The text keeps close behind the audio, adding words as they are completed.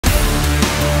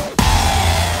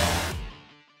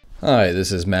Hi,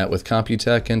 this is Matt with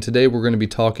Computech, and today we're going to be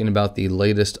talking about the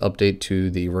latest update to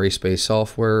the RaceBase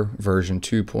software, version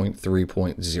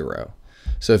 2.3.0.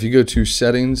 So if you go to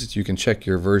Settings, you can check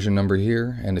your version number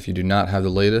here, and if you do not have the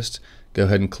latest, go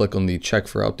ahead and click on the Check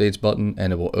for Updates button,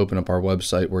 and it will open up our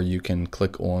website where you can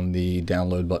click on the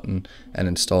Download button and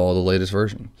install the latest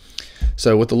version.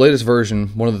 So with the latest version,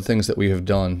 one of the things that we have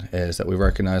done is that we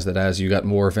recognize that as you got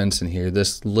more events in here,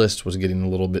 this list was getting a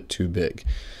little bit too big.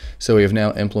 So we have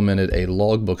now implemented a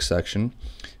logbook section,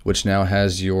 which now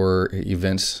has your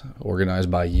events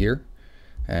organized by year,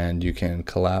 and you can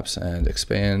collapse and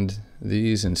expand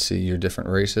these and see your different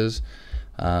races,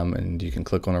 and you can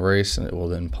click on a race and it will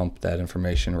then pump that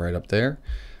information right up there.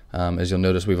 As you'll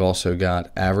notice, we've also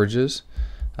got averages,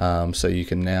 so you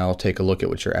can now take a look at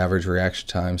what your average reaction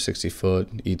time, 60 foot,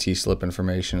 ET slip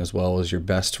information, as well as your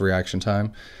best reaction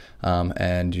time,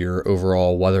 and your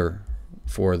overall weather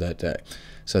for that day.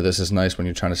 So this is nice when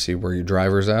you're trying to see where your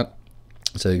driver's at.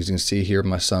 So as you can see here,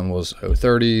 my son was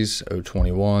 030s,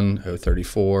 021,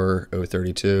 034,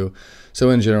 032. So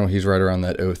in general, he's right around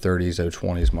that 030s,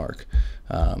 020s mark.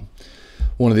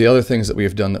 One of the other things that we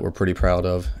have done that we're pretty proud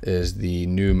of is the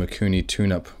new Mikuni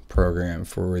tune-up program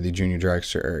for the junior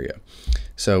dragster area.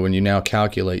 So when you now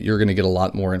calculate, you're going to get a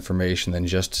lot more information than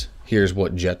just here's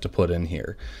what jet to put in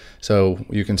here. So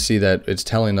you can see that it's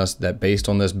telling us that based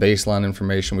on this baseline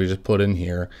information we just put in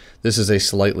here, this is a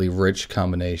slightly rich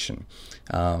combination.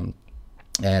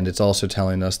 And it's also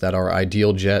telling us that our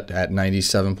ideal jet at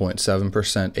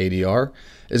 97.7% ADR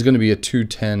is going to be a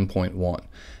 210.1.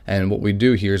 And what we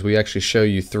do here is we actually show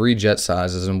you 3 jet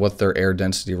sizes and what their air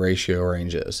density ratio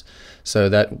range is. So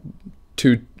that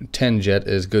 210 jet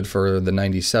is good for the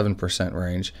 97%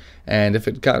 range, and if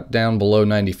it got down below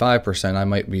 95%, I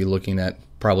might be looking at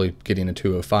probably getting a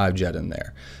 205 jet in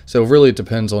there. So really it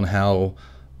depends on how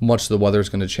much the weather is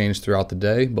going to change throughout the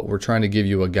day, but we're trying to give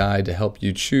you a guide to help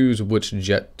you choose which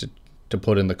jet to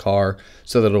put in the car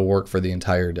so that it'll work for the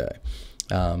entire day.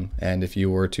 And if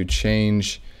you were to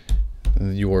change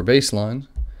your baseline,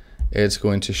 it's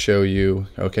going to show you,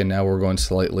 okay, now we're going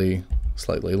slightly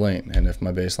lean, and if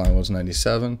my baseline was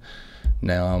 97,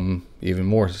 now I'm even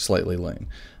more slightly lean,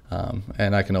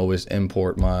 and I can always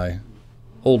import my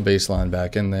old baseline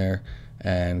back in there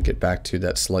and get back to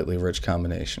that slightly rich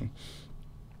combination.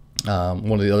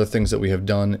 One of the other things that we have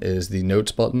done is the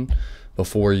notes button.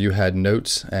 Before you had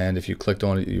notes, and if you clicked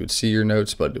on it you would see your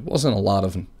notes, but it wasn't a lot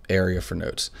of area for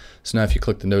notes. So now if you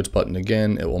click the notes button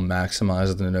again, it will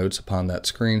maximize the notes upon that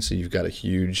screen, so you've got a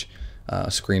huge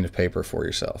screen of paper for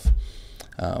yourself.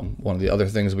 One of the other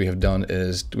things we have done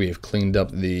is we have cleaned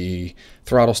up the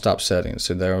throttle stop settings.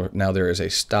 So now there is a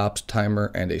stop timer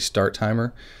and a start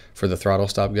timer for the throttle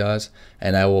stop guys,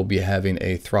 and I will be having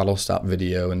a throttle stop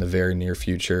video in the very near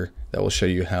future that will show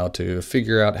you how to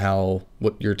figure out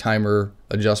what your timer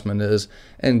adjustment is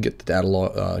and get the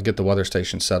data get the weather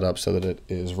station set up so that it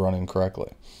is running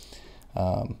correctly.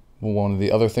 One of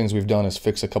the other things we've done is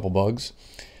fix a couple bugs.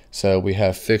 So we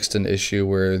have fixed an issue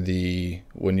where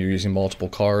when you're using multiple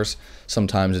cars,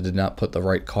 sometimes it did not put the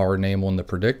right car name on the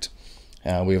predict.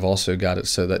 We've also got it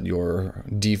so that your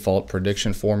default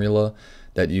prediction formula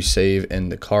that you save in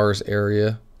the cars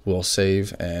area will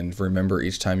save and remember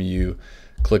each time you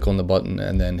click on the button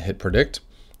and then hit predict.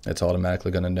 It's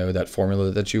automatically going to know that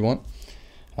formula that you want.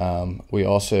 We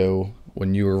also,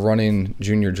 when you were running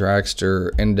junior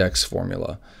dragster index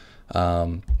formula,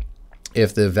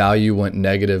 if the value went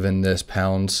negative in this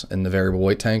pounds in the variable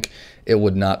weight tank, it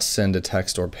would not send a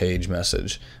text or page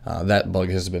message. That bug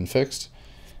has been fixed,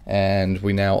 and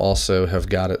we now also have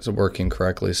got it working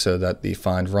correctly so that the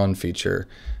find run feature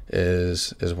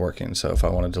is working. So if I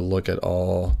wanted to look at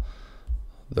all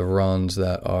the runs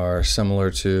that are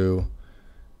similar to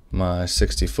my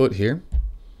 60 foot here,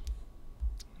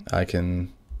 I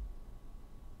can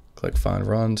click find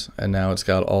runs, and now it's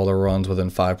got all the runs within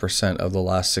 5% of the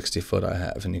last 60 foot I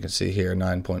have, and you can see here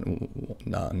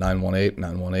 9.918,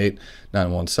 918,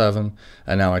 917,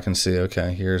 and now I can see,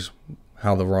 okay, here's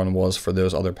how the run was for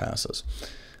those other passes.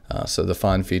 So the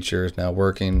find feature is now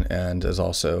working and is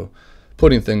also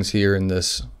putting things here in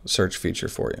this search feature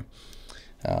for you.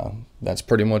 That's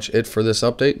pretty much it for this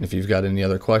update. If you've got any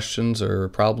other questions or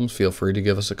problems, feel free to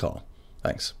give us a call.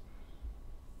 Thanks.